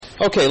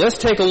Okay, let's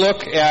take a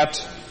look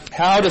at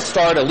how to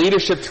start a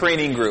leadership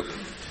training group.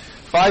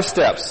 5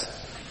 steps.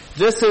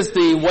 This is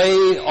the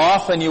way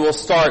often you will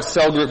start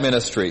cell group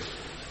ministry.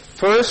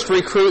 First,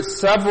 recruit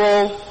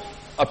several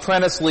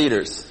apprentice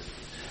leaders,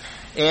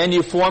 and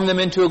you form them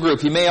into a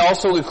group. You may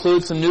also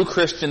include some new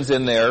Christians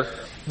in there.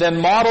 Then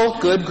model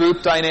good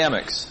group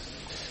dynamics.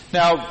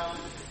 Now,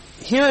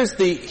 here is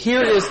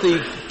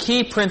the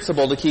key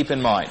principle to keep in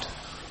mind.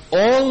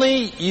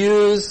 Only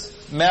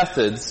use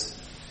methods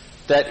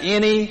that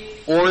any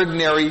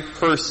ordinary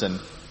person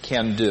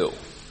can do.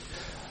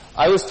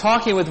 I was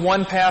talking with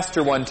one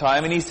pastor one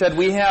time, and he said,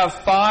 we have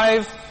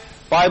 5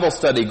 Bible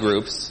study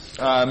groups.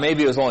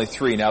 Maybe it was only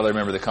 3 now that I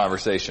remember the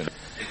conversation.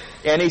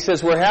 And he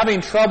says, we're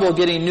having trouble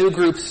getting new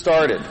groups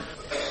started.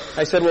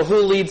 I said, well,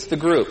 who leads the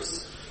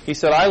groups? He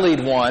said, I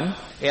lead one,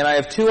 and I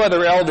have 2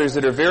 other elders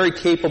that are very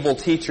capable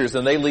teachers,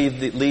 and they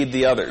lead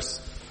the others.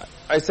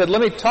 I said,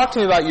 talk to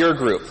me about your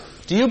group.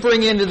 Do you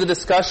bring into the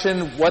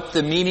discussion what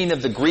the meaning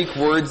of the Greek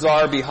words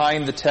are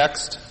behind the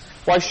text?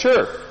 Why,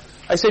 sure.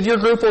 I said, your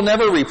group will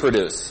never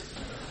reproduce.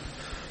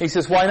 He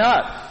says, why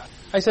not?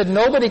 I said,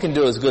 nobody can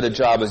do as good a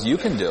job as you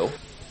can do.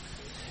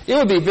 It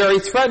would be very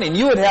threatening.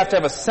 You would have to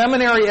have a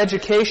seminary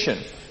education.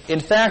 In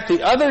fact,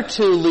 the other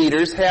 2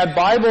 leaders had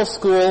Bible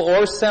school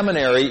or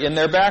seminary in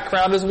their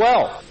background as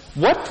well.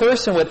 What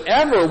person would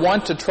ever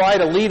want to try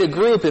to lead a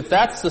group if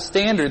that's the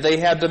standard they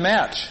had to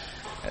match?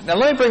 Now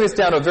let me bring this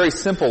down to a very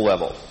simple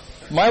level.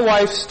 My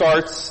wife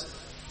starts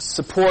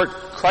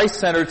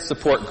Christ-centered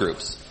support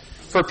groups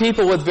for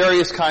people with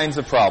various kinds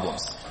of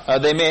problems.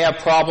 They may have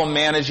problem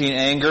managing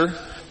anger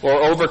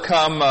or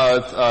overcome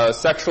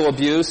sexual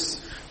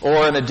abuse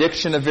or an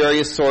addiction of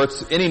various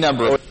sorts, any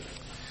number.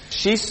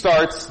 She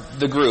starts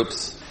the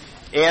groups,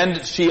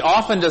 and she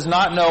often does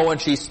not know when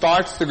she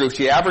starts the group.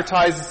 She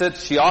advertises it.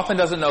 She often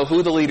doesn't know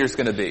who the leader's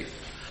going to be.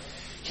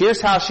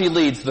 Here's how she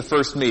leads the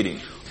first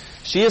meeting.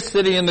 She is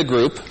sitting in the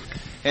group,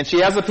 and she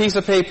has a piece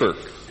of paper.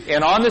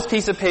 And on this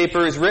piece of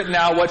paper is written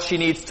out what she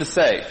needs to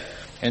say.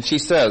 And she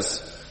says,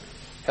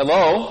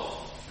 hello,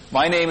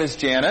 my name is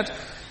Janet,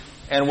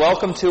 and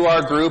welcome to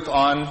our group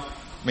on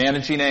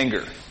managing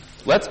anger.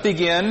 Let's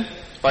begin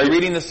by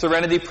reading the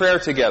Serenity Prayer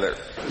together.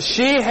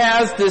 She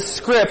has this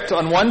script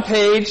on one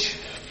page,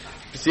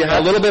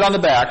 a little bit on the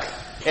back,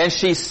 and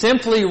she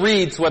simply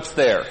reads what's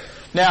there.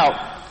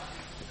 Now,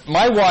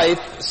 my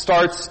wife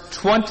starts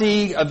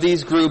 20 of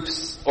these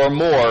groups or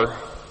more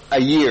a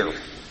year.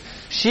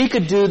 She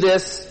could do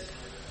this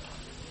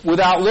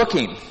without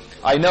looking.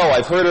 I know,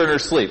 I've heard her in her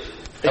sleep.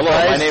 Hello,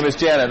 my name is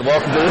Janet.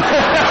 Welcome to...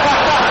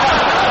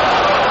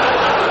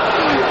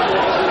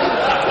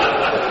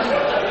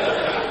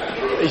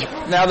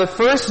 Now the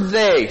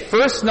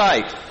first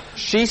night,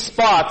 she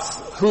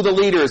spots who the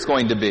leader is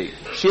going to be.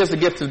 She has the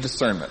gift of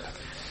discernment.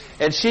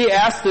 And she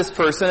asks this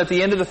person at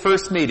the end of the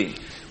first meeting,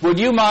 would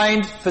you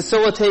mind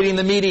facilitating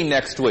the meeting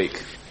next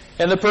week?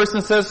 And the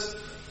person says,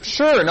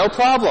 sure, no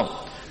problem.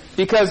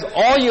 Because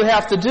all you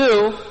have to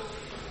do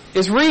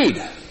is read.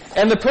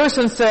 And the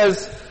person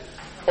says,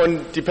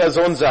 und die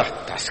Person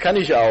sagt, das kann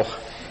ich auch.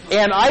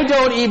 And I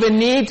don't even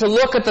need to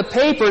look at the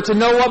paper to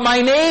know what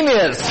my name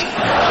is.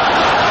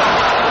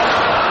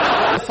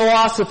 A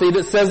philosophy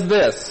that says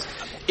this,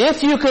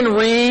 if you can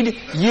read,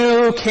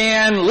 you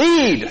can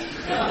lead.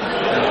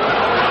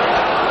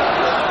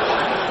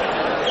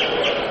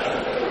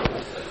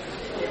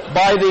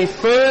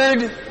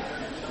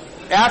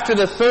 After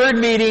the third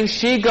meeting,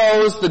 she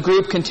goes, the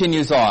group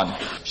continues on.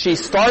 She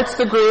starts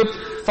the group,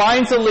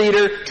 finds a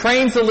leader,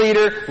 trains the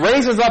leader,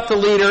 raises up the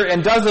leader,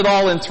 and does it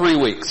all in 3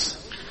 weeks.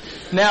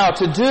 Now,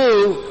 to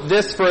do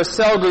this for a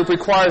cell group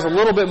requires a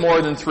little bit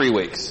more than 3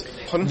 weeks.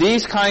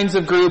 These kinds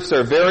of groups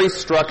are very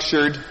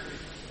structured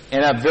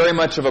and have very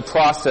much of a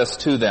process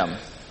to them.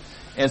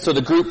 And so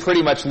the group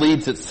pretty much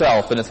leads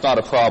itself, and it's not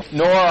a problem.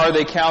 Nor are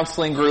they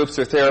counseling groups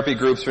or therapy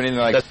groups or anything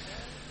like that.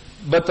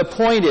 But the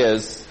point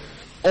is,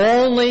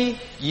 only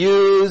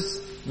use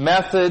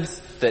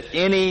methods that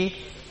any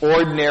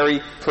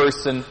ordinary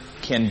person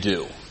can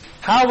do.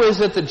 How is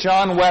it that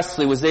John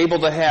Wesley was able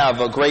to have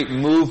a great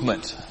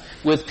movement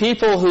with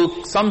people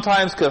who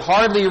sometimes could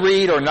hardly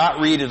read or not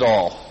read at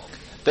all?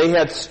 They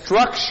had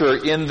structure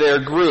in their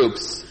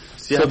groups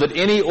so that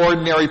any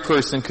ordinary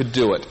person could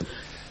do it.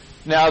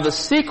 Now, the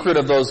secret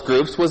of those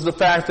groups was the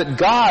fact that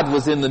God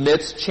was in the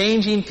midst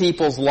changing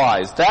people's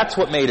lives. That's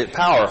what made it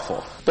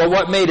powerful. But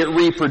what made it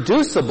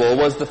reproducible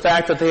was the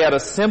fact that they had a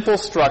simple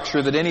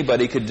structure that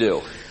anybody could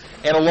do.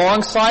 And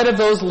alongside of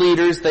those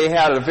leaders, they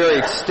had a very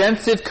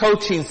extensive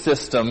coaching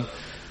system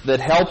that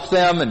helped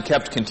them and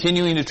kept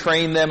continuing to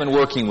train them and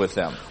working with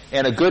them.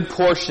 And a good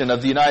portion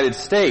of the United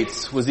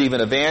States was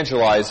even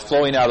evangelized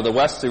flowing out of the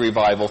Wesley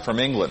revival from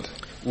England,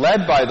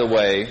 led, by the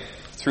way,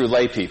 through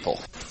lay people.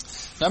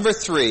 Number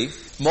 3,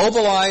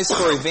 mobilize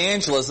for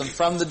evangelism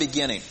from the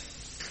beginning.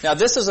 Now,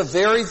 this is a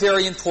very,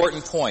 very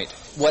important point.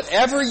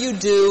 Whatever you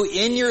do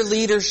in your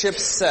leadership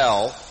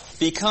cell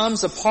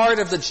becomes a part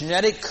of the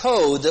genetic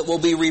code that will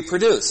be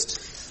reproduced.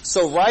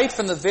 So right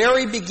from the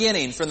very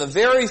beginning, from the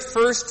very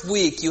first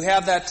week, you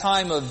have that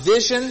time of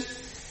vision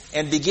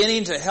and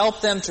beginning to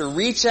help them to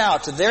reach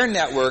out to their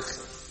network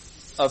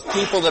of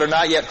people that are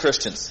not yet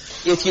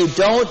Christians. If you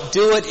don't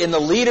do it in the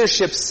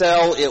leadership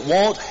cell, it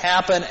won't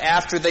happen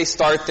after they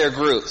start their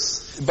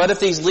groups. But if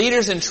these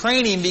leaders in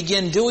training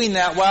begin doing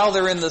that while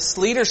they're in this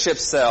leadership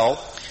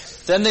cell,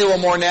 then they will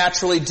more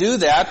naturally do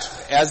that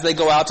as they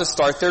go out to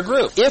start their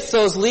group. If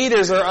those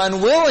leaders are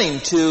unwilling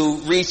to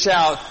reach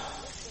out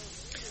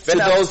to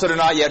those that are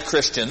not yet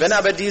Christians,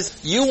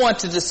 you want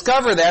to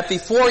discover that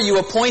before you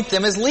appoint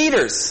them as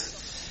leaders.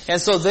 And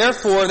so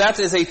therefore, that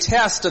is a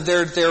test of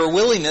their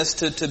willingness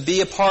to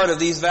be a part of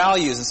these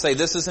values and say,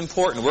 this is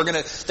important.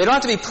 They don't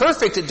have to be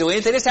perfect at doing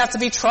it, they just have to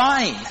be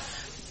trying.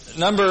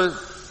 Number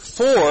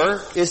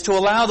 4 is to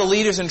allow the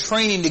leaders in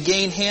training to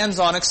gain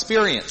hands-on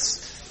experience.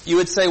 You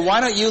would say,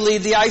 why don't you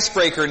lead the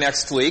icebreaker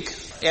next week?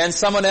 And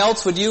someone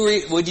else, would you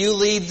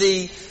lead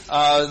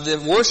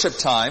the worship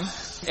time?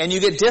 And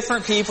you get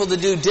different people to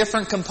do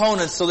different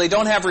components so they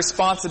don't have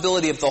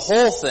responsibility of the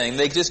whole thing.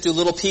 They just do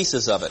little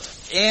pieces of it.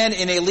 And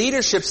in a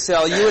leadership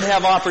cell, you would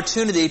have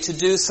opportunity to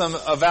do some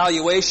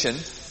evaluation,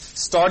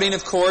 starting,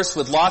 of course,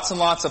 with lots and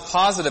lots of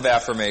positive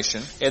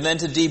affirmation, and then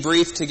to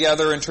debrief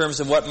together in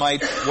terms of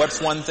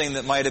what's one thing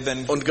that might have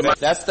been.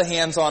 That's the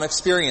hands-on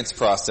experience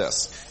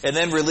process. And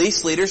then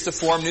release leaders to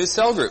form new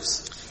cell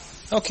groups.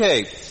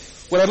 Okay,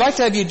 what I'd like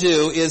to have you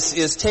do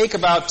is take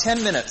about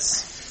 10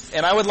 minutes.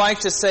 And I would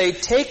like to say,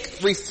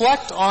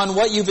 reflect on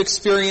what you've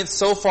experienced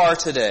so far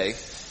today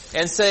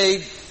and say,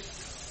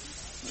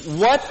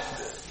 what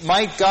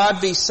might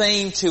God be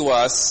saying to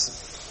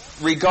us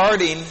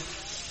regarding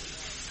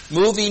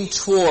moving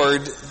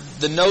toward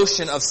the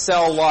notion of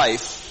cell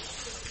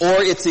life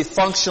or its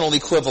functional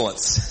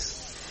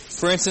equivalence?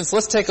 For instance,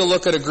 let's take a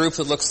look at a group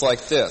that looks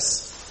like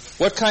this.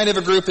 What kind of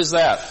a group is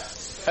that?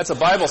 That's a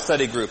Bible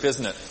study group,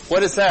 isn't it?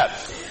 What is that?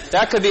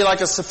 That could be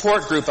like a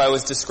support group I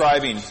was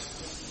describing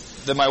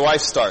that my wife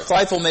starts.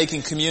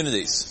 Disciple-making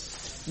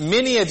communities.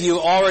 Many of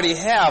you already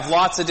have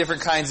lots of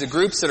different kinds of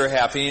groups that are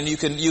happening, and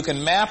you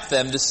can map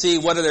them to see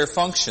what are their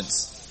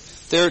functions.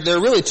 There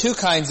are really 2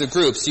 kinds of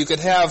groups. You could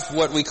have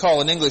what we call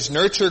in English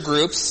nurture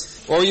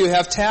groups, or you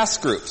have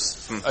task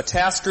groups. A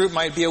task group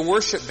might be a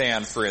worship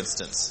band, for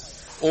instance,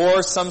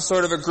 or some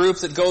sort of a group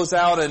that goes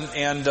out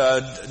and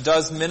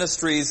does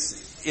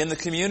ministries in the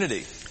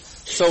community.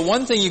 So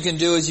one thing you can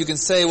do is you can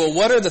say, well,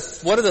 what are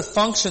the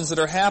functions that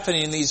are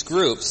happening in these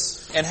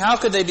groups, and how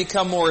could they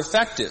become more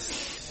effective?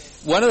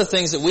 One of the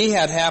things that we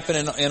had happen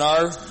in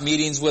our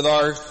meetings with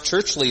our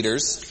church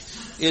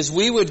leaders is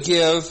we would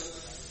give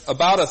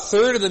about a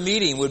third of the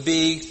meeting would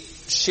be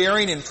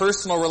sharing in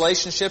personal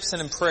relationships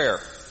and in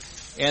prayer.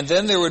 And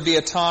then there would be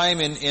a time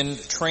in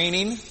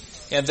training,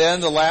 and then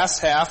the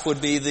last half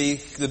would be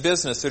the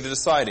business or the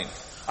deciding.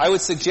 I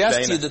would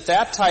suggest to you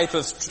that type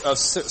of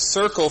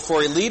circle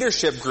for a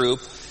leadership group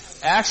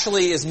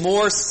actually is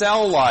more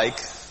cell-like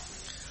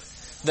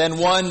than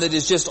one that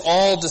is just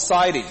all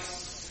deciding.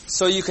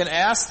 So you can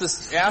ask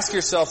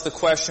yourself the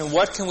question,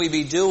 what can we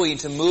be doing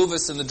to move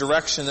us in the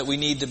direction that we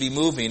need to be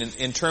moving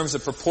in terms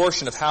of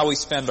proportion of how we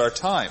spend our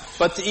time?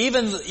 But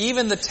even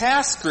the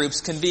task groups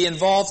can be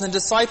involved in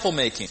disciple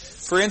making.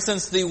 For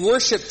instance, the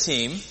worship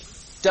team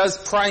does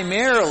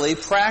primarily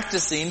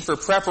practicing for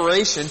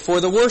preparation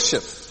for the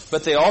worship.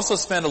 But they also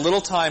spend a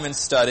little time in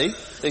study.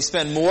 They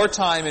spend more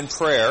time in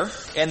prayer.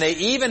 And they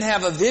even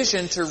have a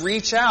vision to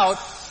reach out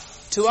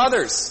to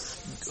others.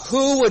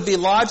 Who would be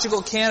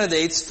logical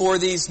candidates for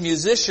these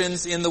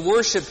musicians in the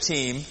worship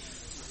team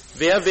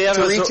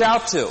to reach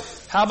out to?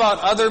 How about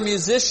other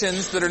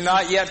musicians that are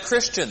not yet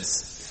Christians?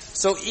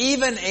 So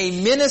even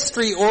a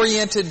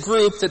ministry-oriented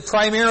group that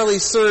primarily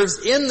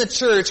serves in the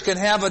church can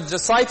have a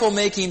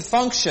disciple-making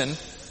function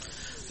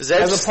as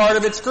a part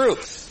of its group.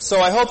 So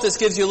I hope this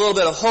gives you a little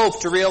bit of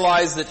hope to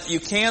realize that you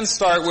can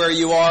start where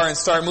you are and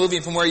start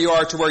moving from where you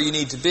are to where you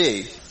need to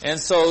be. And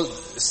so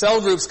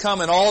cell groups come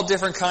in all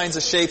different kinds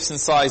of shapes and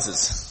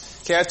sizes.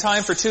 Okay, I have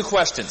time for 2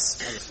 questions.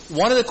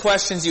 One of the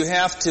questions you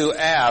have to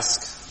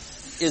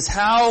ask is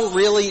how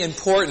really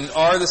important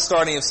are the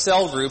starting of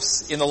cell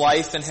groups in the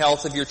life and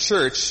health of your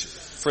church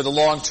for the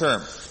long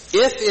term?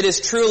 If it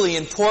is truly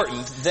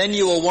important, then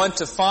you will want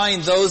to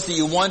find those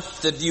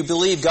that you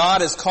believe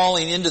God is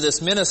calling into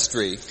this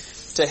ministry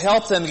to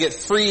help them get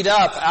freed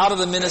up out of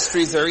the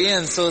ministries they're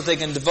in so that they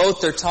can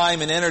devote their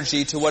time and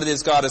energy to what it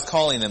is God is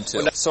calling them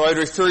to. So I'd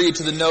refer you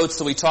to the notes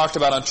that we talked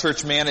about on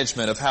church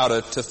management of how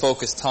to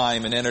focus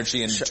time and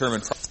energy and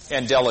determine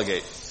and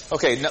delegate.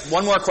 Okay,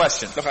 one more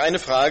question. Noch eine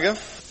Frage.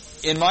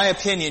 In my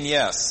opinion,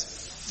 yes.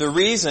 The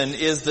reason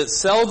is that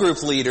cell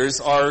group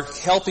leaders are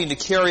helping to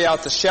carry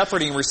out the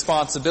shepherding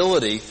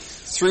responsibility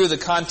through the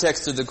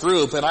context of the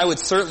group, and I would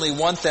certainly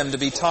want them to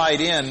be tied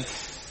in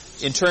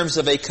terms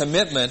of a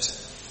commitment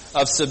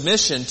of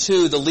submission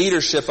to the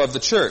leadership of the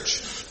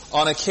church.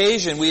 On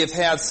occasion, we have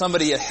had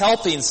somebody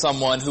helping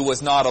someone who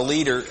was not a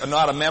leader,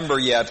 not a member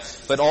yet,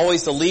 but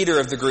always the leader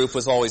of the group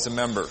was always a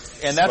member.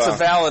 And that's a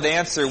valid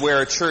answer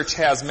where a church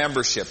has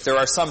membership. There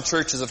are some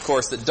churches, of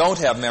course, that don't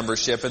have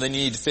membership, and then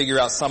you need to figure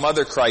out some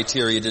other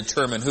criteria to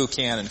determine who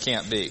can and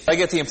can't be. I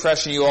get the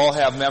impression you all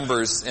have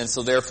members, and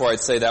so therefore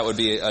I'd say that would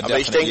be a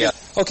definite yes.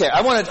 Okay,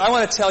 I want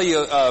to tell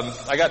you,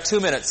 I got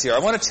 2 minutes here.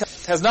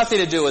 It has nothing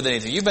to do with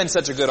anything. You've been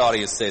such a good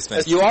audience today,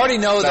 Smith. You already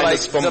know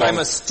that I'm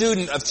a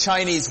student of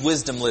Chinese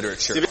wisdom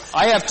literature.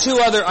 I have two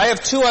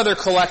other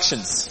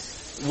collections.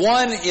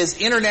 One is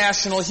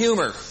international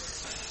humor,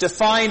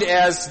 defined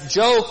as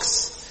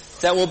jokes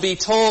that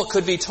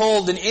could be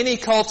told in any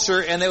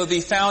culture and they would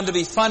be found to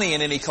be funny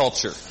in any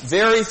culture.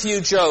 Very few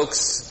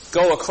jokes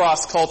go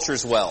across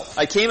cultures well.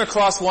 I came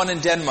across one in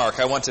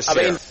Denmark I want to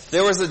share.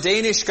 There was a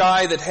Danish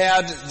guy that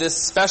had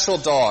this special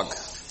dog.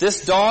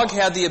 This dog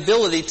had the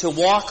ability to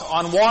walk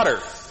on water.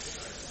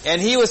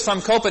 And he was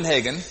from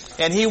Copenhagen,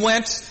 and he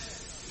went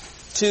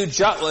to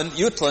Jutland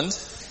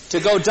to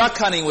go duck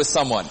hunting with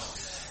someone.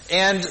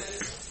 And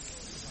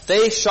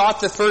they shot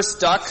the first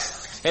duck,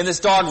 and this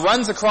dog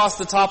runs across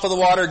the top of the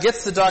water,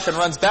 gets the duck, and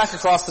runs back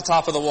across the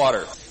top of the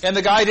water. And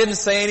the guy didn't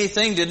say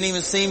anything, didn't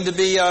even seem to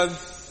be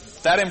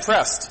that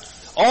impressed.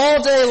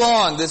 All day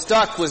long, this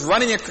dog was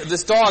running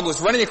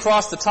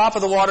across the top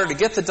of the water to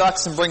get the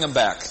ducks and bring them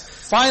back.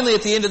 Finally,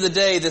 at the end of the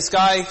day,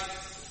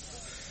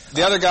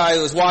 the other guy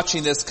who was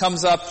watching this,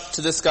 comes up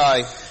to this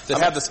guy that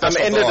had the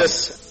special dog.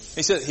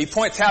 He said,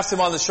 taps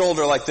him on the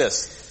shoulder like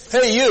this.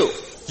 Hey,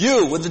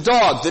 you with the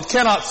dog that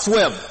cannot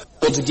swim.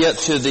 To get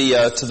to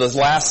the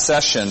last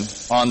session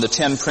on the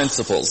 10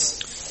 principles.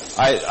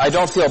 I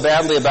don't feel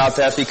badly about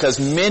that because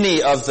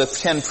many of the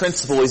 10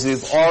 principles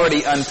we've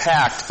already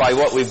unpacked by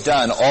what we've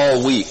done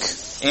all week.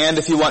 And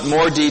if you want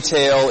more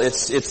detail,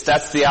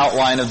 that's the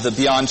outline of the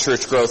Beyond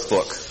Church Growth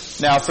book.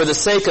 Now, for the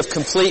sake of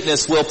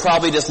completeness, we'll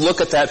probably just look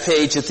at that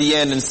page at the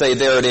end and say,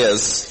 there it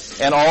is.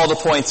 And all the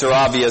points are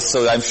obvious,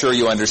 so I'm sure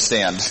you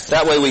understand.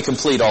 That way we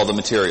complete all the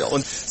material.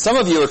 Some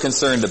of you are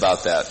concerned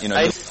about that, and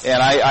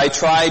I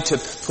tried to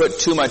put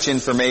too much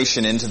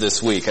information into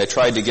this week. I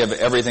tried to give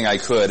everything I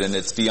could, and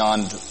it's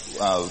beyond.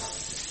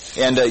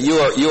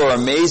 You are an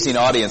amazing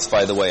audience,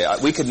 by the way.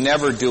 We could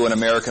never do an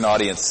American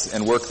audience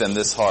and work them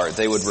this hard.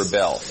 They would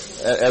rebel.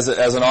 As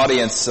an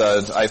audience,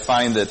 I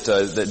find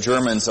that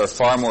Germans are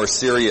far more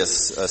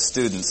serious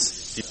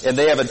students, and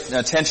they have an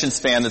attention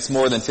span that's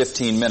more than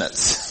 15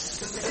 minutes.